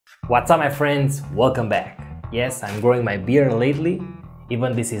What's up my friends, welcome back. Yes, I'm growing my beard lately,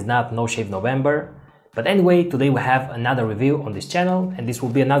 even this is not No Shave November. But anyway, today we have another review on this channel, and this will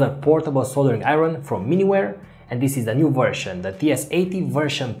be another portable soldering iron from Miniware, and this is the new version, the TS80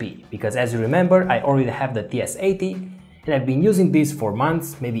 version P, because as you remember, I already have the TS80 and I've been using this for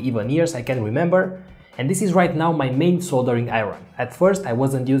months, maybe even years, I can't remember, and this is right now my main soldering iron. At first I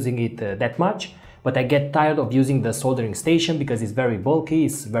wasn't using it that much, but I get tired of using the soldering station because it's very bulky,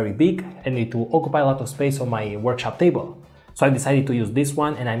 it's very big, and it will occupy a lot of space on my workshop table. So I decided to use this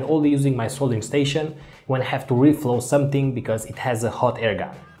one, and I'm only using my soldering station when I have to reflow something because it has a hot air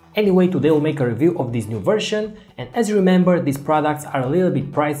gun. Anyway, today we'll make a review of this new version, and as you remember, these products are a little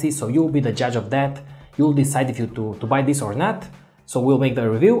bit pricey, so you'll be the judge of that. You'll decide if you to buy this or not. So we'll make the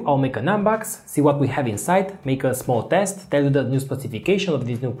review, I'll make an unbox, see what we have inside, make a small test, tell you the new specification of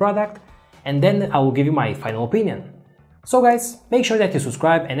this new product, and then I will give you my final opinion. So guys, make sure that you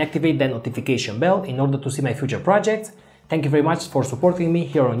subscribe and activate that notification bell in order to see my future projects. Thank you very much for supporting me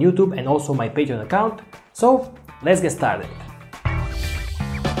here on YouTube and also my Patreon account. So let's get started.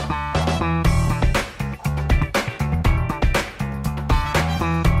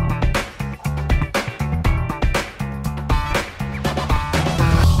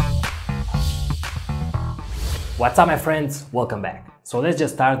 What's up my friends, welcome back. So let's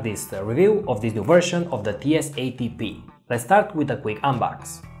just start this review of this new version of the TS80-P. Let's start with a quick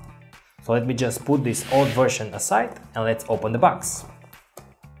unbox. So let me just put this old version aside and let's open the box.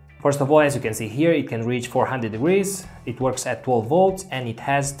 First of all, as you can see here, it can reach 400 degrees, it works at 12 volts and it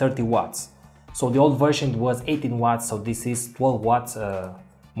has 30 watts. So the old version was 18 watts, so this is 12 watts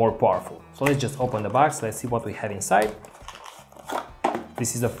more powerful. So let's just open the box, let's see what we have inside.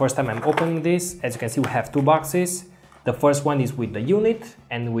 This is the first time I'm opening this. As you can see, we have two boxes. The first one is with the unit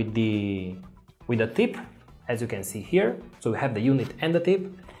and with the tip, as you can see here. So we have the unit and the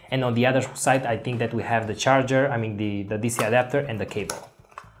tip. And on the other side, I think that we have the charger, I mean the DC adapter and the cable.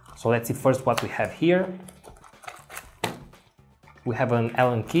 So let's see first what we have here. We have an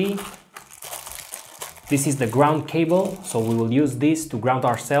Allen key. This is the ground cable, so we will use this to ground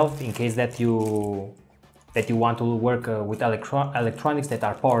ourselves in case that you want to work with electronics that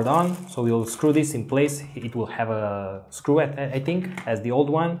are powered on. So we will screw this in place. It will have a screw, I think, as the old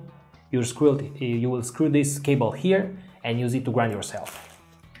one. You will screw this cable here and use it to ground yourself.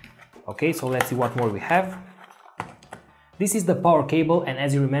 Okay, so let's see what more we have. This is the power cable, and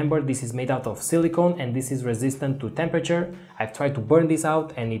as you remember, this is made out of silicone and this is resistant to temperature. I've tried to burn this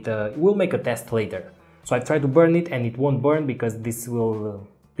out and it will make a test later. So I've tried to burn it and it won't burn because this will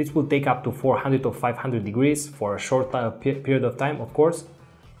take up to 400 or 500 degrees for a short period of time, of course.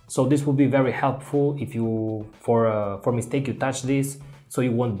 So this will be very helpful if you, for mistake, you touch this, so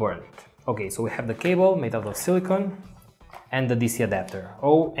you won't burn it. Okay, so we have the cable made out of silicone and the DC adapter.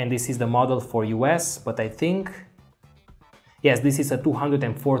 Oh, and this is the model for US, but I think, yes, this is a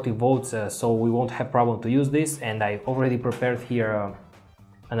 240 volts, so we won't have problem to use this. And I already prepared here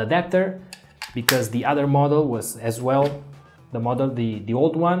an adapter because the other model was as well. The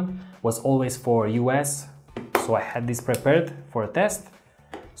old one was always for US, so I had this prepared for a test,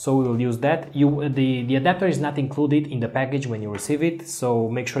 so we will use that. The adapter is not included in the package when you receive it, so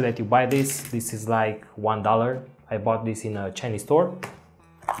make sure that you buy this. This is like $1. I bought this in a Chinese store.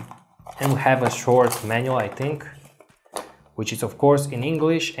 And we have a short manual, I think, which is of course in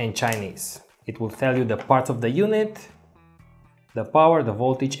English and Chinese. It will tell you the parts of the unit, the power, the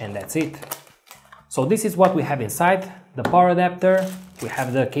voltage, and that's it. So this is what we have inside. The power adapter, we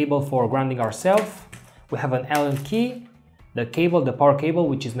have the cable for grounding ourselves, we have an Allen key, the cable, the power cable,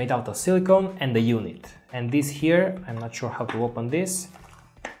 which is made out of silicone, and the unit. And this here, I'm not sure how to open this.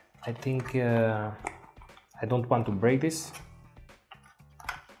 I think I don't want to break this.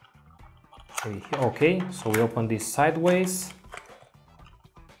 Okay, so we open this sideways.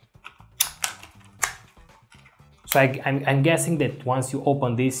 So I'm guessing that once you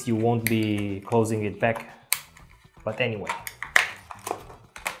open this, you won't be closing it back. But anyway.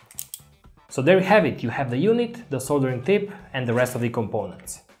 So there you have it. You have the unit, the soldering tip, and the rest of the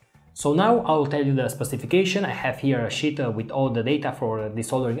components. So now I will tell you the specification. I have here a sheet with all the data for the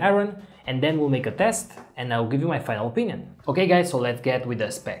soldering iron, and then we'll make a test and I'll give you my final opinion. Okay guys, so let's get with the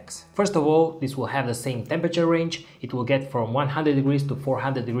specs. First of all, this will have the same temperature range. It will get from 100 degrees to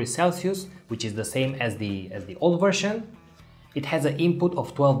 400 degrees Celsius, which is the same as the old version. It has an input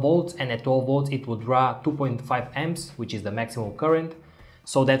of 12 volts, and at 12 volts it will draw 2.5 amps, which is the maximum current.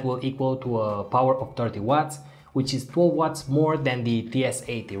 So that will equal to a power of 30 watts, which is 12 watts more than the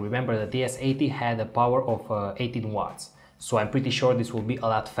TS80. Remember, the TS80 had a power of 18 watts. So I'm pretty sure this will be a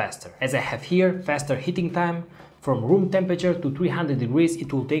lot faster. As I have here, faster heating time, From room temperature to 300 degrees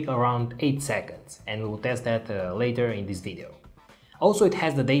it will take around 8 seconds, and we will test that later in this video. Also, it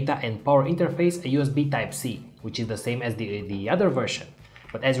has the data and power interface, a USB Type-C, which is the same as the other version.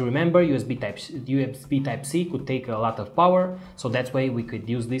 But as you remember, USB Type-C could take a lot of power, so that's why we could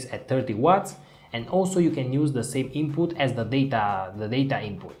use this at 30 watts. And also you can use the same input as the data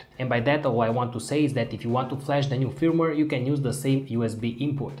input. And by that, all I want to say is that if you want to flash the new firmware, you can use the same USB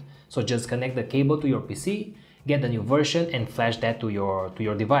input. So just connect the cable to your PC, get the new version and flash that to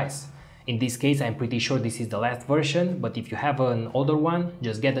your device. In this case, I'm pretty sure this is the last version, but if you have an older one,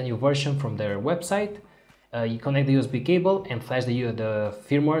 just get a new version from their website. You connect the USB cable and flash the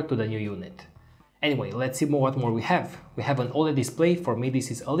firmware to the new unit. Anyway, let's see what more we have. We have an OLED display. For me this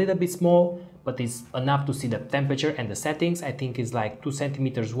is a little bit small, but it's enough to see the temperature and the settings. I think it's like 2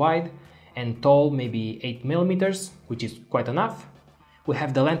 centimeters wide and tall, maybe 8 millimeters, which is quite enough. We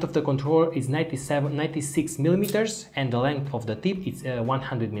have the length of the controller is 96 millimeters and the length of the tip is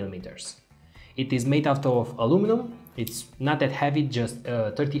 100 millimeters. It is made out of aluminum. It's not that heavy, just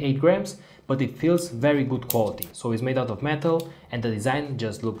 38 grams, but it feels very good quality. So it's made out of metal and the design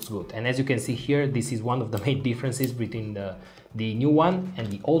just looks good. And as you can see here, this is one of the main differences between the new one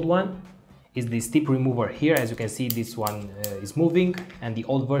and the old one. Is this tip remover here. As you can see, this one is moving and the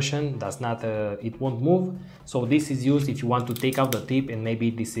old version does not, it won't move. So this is used if you want to take out the tip and maybe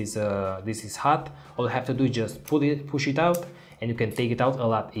this is hot. All you have to do is just push it out and you can take it out a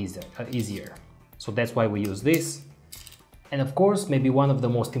lot easier. So that's why we use this. And of course, maybe one of the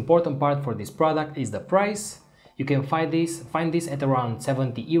most important part for this product is the price. You can find this at around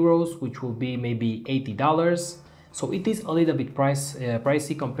 70 euros, which will be maybe $80. So it is a little bit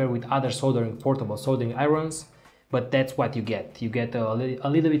pricey compared with other portable soldering irons, but that's what you get. You get a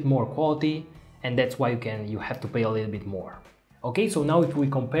little bit more quality, and that's why you have to pay a little bit more. Okay, so now if we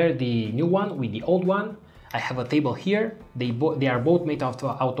compare the new one with the old one, I have a table here. They are both made out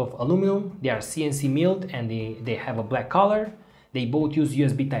of aluminum. They are CNC milled and they have a black color. They both use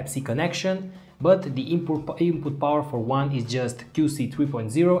USB Type-C connection, but the input power for one is just QC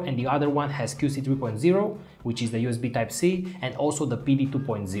 3.0 and the other one has QC 3.0, which is the USB Type-C, and also the PD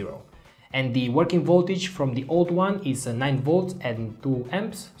 2.0. And the working voltage from the old one is 9 volts and 2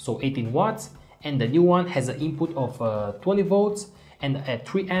 amps, so 18 watts, and the new one has an input of 20 volts, and at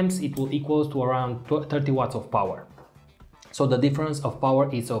 3 amps it will equal to around 30 watts of power. So the difference of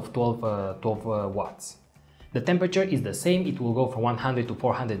power is of 12 watts. The temperature is the same, it will go from 100 to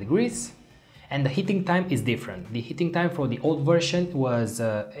 400 degrees. And the heating time is different. The heating time for the old version was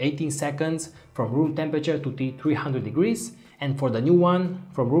 18 seconds from room temperature to 300 degrees, and for the new one,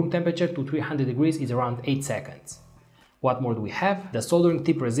 from room temperature to 300 degrees is around 8 seconds. What more do we have? The soldering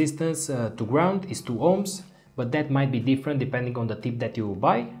tip resistance to ground is 2 ohms, but that might be different depending on the tip that you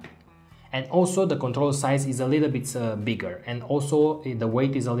buy. And also the control size is a little bit bigger, and also the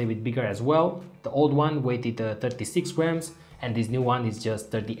weight is a little bit bigger as well. The old one weighted 36 grams, and this new one is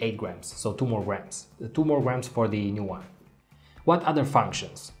just 38 grams, so 2 more grams. 2 more grams for the new one. What other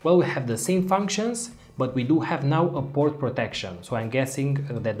functions? Well, we have the same functions, but we do have now a port protection. So I'm guessing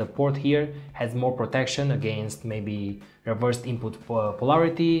that the port here has more protection against maybe reversed input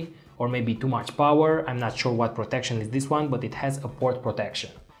polarity or maybe too much power. I'm not sure what protection is this one, but it has a port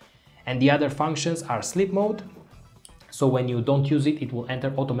protection. And the other functions are sleep mode. So when you don't use it, it will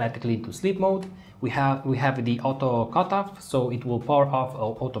enter automatically into sleep mode. We have the auto cutoff, so it will power off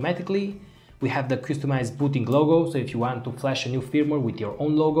automatically. We have the customized booting logo, so if you want to flash a new firmware with your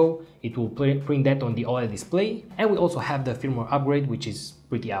own logo, it will print that on the OLED display. And we also have the firmware upgrade, which is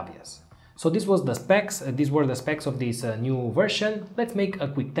pretty obvious. So this was the specs. These were the specs of this new version. Let's make a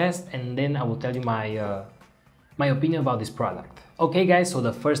quick test, and then I will tell you my opinion about this product. Okay guys, so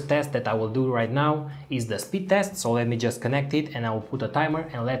the first test that I will do right now is the speed test. So let me just connect it and I will put a timer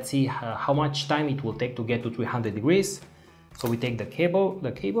and let's see how much time it will take to get to 300 degrees. So we take the cable,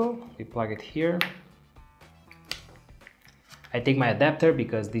 we plug it here. I take my adapter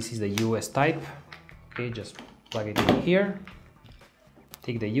because this is the US type. Okay, just plug it in here.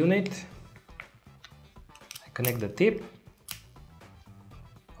 Take the unit. I connect the tip.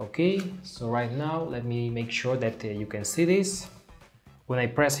 Okay, so right now let me make sure that you can see this. When I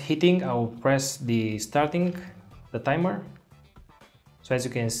press heating, I will press the timer. So as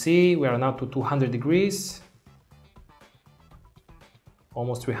you can see, we are now to 200 degrees,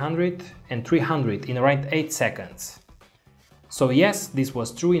 almost 300, and 300 in around 8 seconds. So yes, this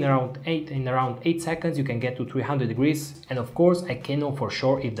was true. In around 8 seconds you can get to 300 degrees. And of course I can know for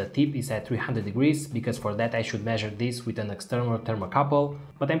sure if the tip is at 300 degrees, because for that I should measure this with an external thermocouple.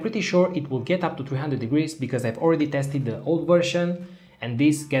 But I'm pretty sure it will get up to 300 degrees because I've already tested the old version and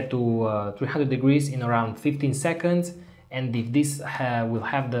this get to 300 degrees in around 15 seconds. And if this will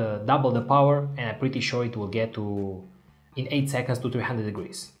have the double the power, and I'm pretty sure it will get to in 8 seconds to 300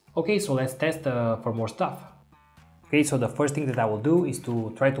 degrees. Okay, so let's test for more stuff. Okay, so the first thing that I will do is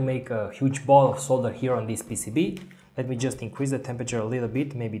to try to make a huge ball of solder here on this PCB. Let me just increase the temperature a little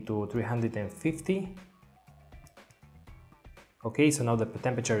bit, maybe to 350. Okay, so now the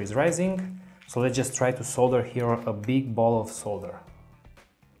temperature is rising. So let's just try to solder here a big ball of solder.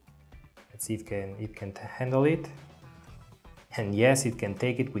 Let's see if it can handle it. And yes, it can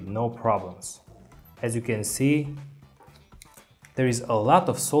take it with no problems. As you can see, there is a lot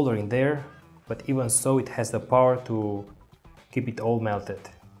of solder in there, but even so it has the power to keep it all melted.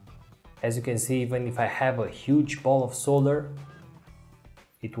 As you can see, even if I have a huge ball of solder,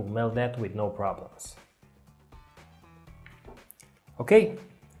 it will melt that with no problems. Okay,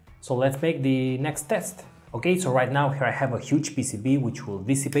 so let's make the next test. Okay, so right now here I have a huge PCB which will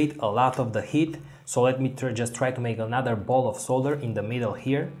dissipate a lot of the heat. So let me just try to make another ball of solder in the middle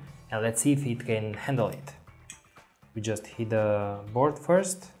here, and let's see if it can handle it. We just hit the board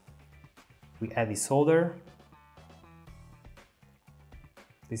first, we add the solder.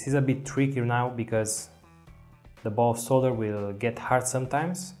 This is a bit tricky now because the ball of solder will get hard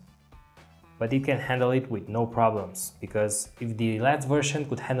sometimes, but it can handle it with no problems, because if the last version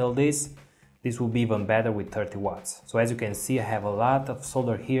could handle this, this will be even better with 30 watts. So as you can see, I have a lot of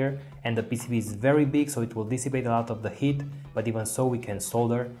solder here, and the PCB is very big, so it will dissipate a lot of the heat, but even so we can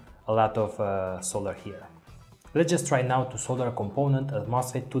solder a lot of solder here. Let's just try now to solder a component, a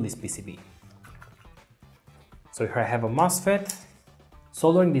MOSFET, to this PCB. So here I have a MOSFET.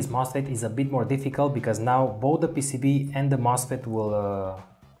 Soldering this MOSFET is a bit more difficult because now both the PCB and the MOSFET will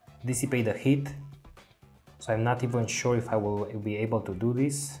dissipate the heat. So I'm not even sure if I will be able to do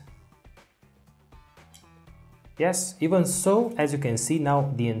this. Yes, even so, as you can see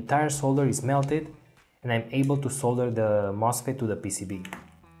now the entire solder is melted and I'm able to solder the MOSFET to the PCB.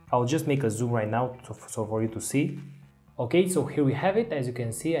 I'll just make a zoom right now so for you to see. Okay, so here we have it. As you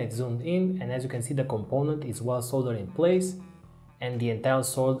can see, I zoomed in, and as you can see the component is well soldered in place, and the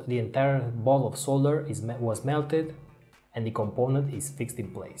entire ball of solder was melted and the component is fixed in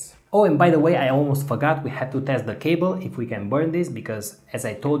place. Oh, and by the way, I almost forgot, we had to test the cable if we can burn this, because as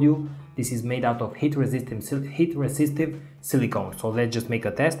I told you, this is made out of heat resistive silicone. So let's just make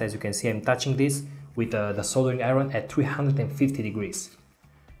a test. As you can see, I'm touching this with the soldering iron at 350 degrees.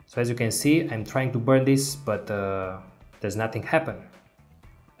 So as you can see, I'm trying to burn this, but there's nothing happen.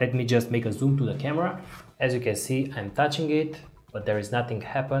 Let me just make a zoom to the camera. As you can see, I'm touching it, but there is nothing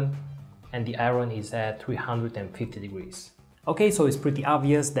happen, and the iron is at 350 degrees. Okay, so it's pretty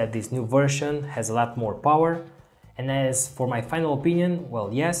obvious that this new version has a lot more power. And as for my final opinion, well,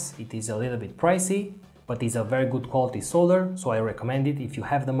 yes, it is a little bit pricey, but it's a very good quality solder, so I recommend it. If you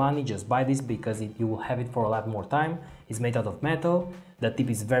have the money, just buy this, because you will have it for a lot more time. It's made out of metal, the tip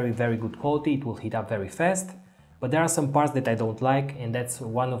is very good quality, it will heat up very fast. But there are some parts that I don't like, and that's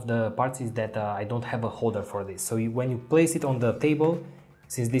one of the parts is that I don't have a holder for this. So when you place it on the table,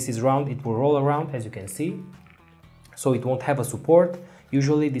 since this is round, it will roll around, as you can see. So it won't have a support.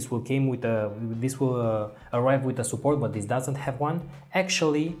 Usually this will arrive with a support, but this doesn't have one.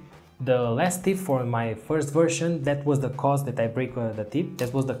 Actually, the last tip for my first version, that was the cause that I break the tip.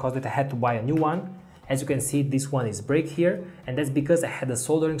 That was the cause that I had to buy a new one. As you can see, this one is break here, and that's because I had the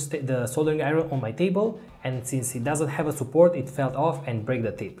soldering iron on my table, and since it doesn't have a support, it fell off and break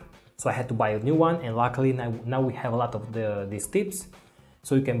the tip. So I had to buy a new one, and luckily now we have a lot of these tips.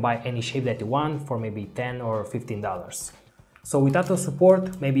 So you can buy any shape that you want for maybe $10 or $15. So without a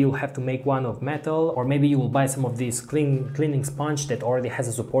support, maybe you'll have to make one of metal, or maybe you will buy some of this cleaning sponge that already has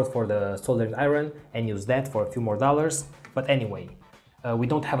a support for the soldering iron and use that for a few more dollars. But anyway, we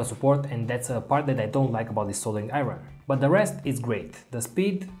don't have a support, and that's a part that I don't like about this soldering iron. But the rest is great. The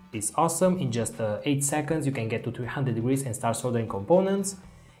speed is awesome. In just 8 seconds you can get to 300 degrees and start soldering components.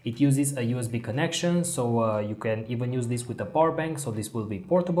 It uses a USB connection, so you can even use this with a power bank, so this will be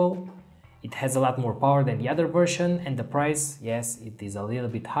portable. It has a lot more power than the other version, and the price, yes, it is a little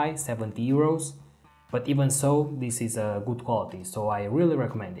bit high, 70 euros. But even so, this is a good quality, so I really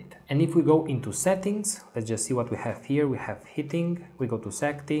recommend it. And if we go into settings, let's just see what we have here. We have heating, we go to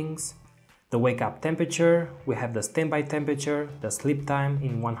settings, the wake up temperature, we have the standby temperature, the sleep time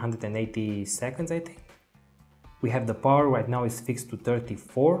in 180 seconds, I think. We have the power, right now is fixed to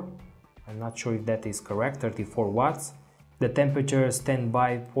 34. I'm not sure if that is correct, 34 watts. The temperature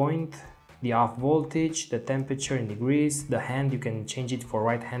standby point, the off voltage, the temperature in degrees, the hand, you can change it for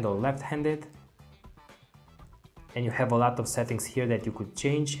right hand or left handed. And you have a lot of settings here that you could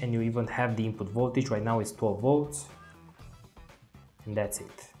change, and you even have the input voltage, right now it's 12 volts. and that's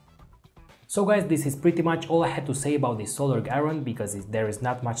it. So guys, this is pretty much all I had to say about this soldering iron, because there is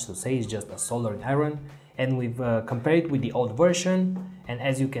not much to say, it's just a soldering iron. And we've compared it with the old version, and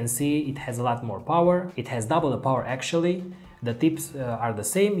as you can see, it has a lot more power. It has double the power actually. The tips are the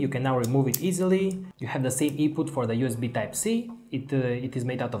same, you can now remove it easily. You have the same input for the USB Type-C. It is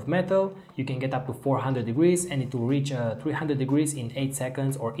made out of metal. You can get up to 400 degrees and it will reach 300 degrees in 8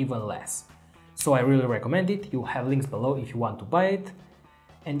 seconds or even less. So I really recommend it. You'll have links below if you want to buy it.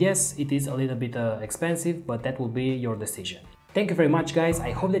 And yes, it is a little bit expensive, but that will be your decision. Thank you very much guys,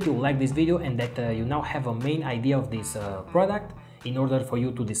 I hope that you liked this video and that you now have a main idea of this product in order for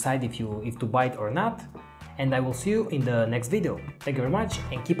you to decide if to buy it or not. And I will see you in the next video. Thank you very much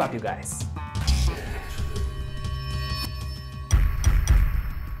and keep up you guys.